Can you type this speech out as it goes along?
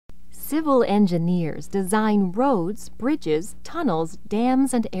Civil engineers design roads, bridges, tunnels,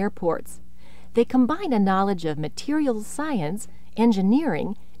 dams, and airports. They combine a knowledge of materials science,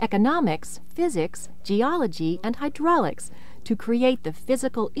 engineering, economics, physics, geology, and hydraulics to create the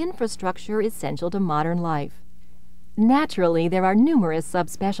physical infrastructure essential to modern life. Naturally, there are numerous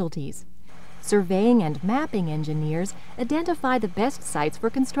subspecialties. Surveying and mapping engineers identify the best sites for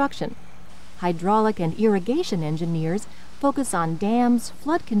construction. Hydraulic and irrigation engineers focus on dams,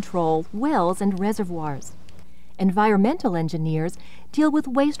 flood control, wells, and reservoirs. Environmental engineers deal with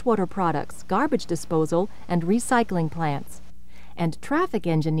wastewater products, garbage disposal, and recycling plants. And traffic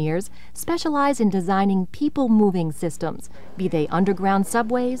engineers specialize in designing people-moving systems, be they underground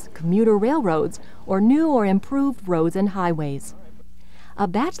subways, commuter railroads, or new or improved roads and highways. A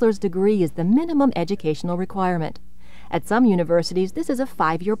bachelor's degree is the minimum educational requirement. At some universities, this is a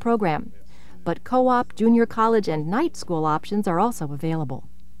 5-year program. But co-op, junior college, and night school options are also available.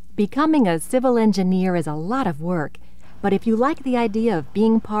 Becoming a civil engineer is a lot of work, but if you like the idea of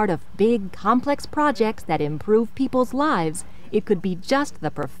being part of big, complex projects that improve people's lives, it could be just the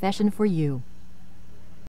profession for you.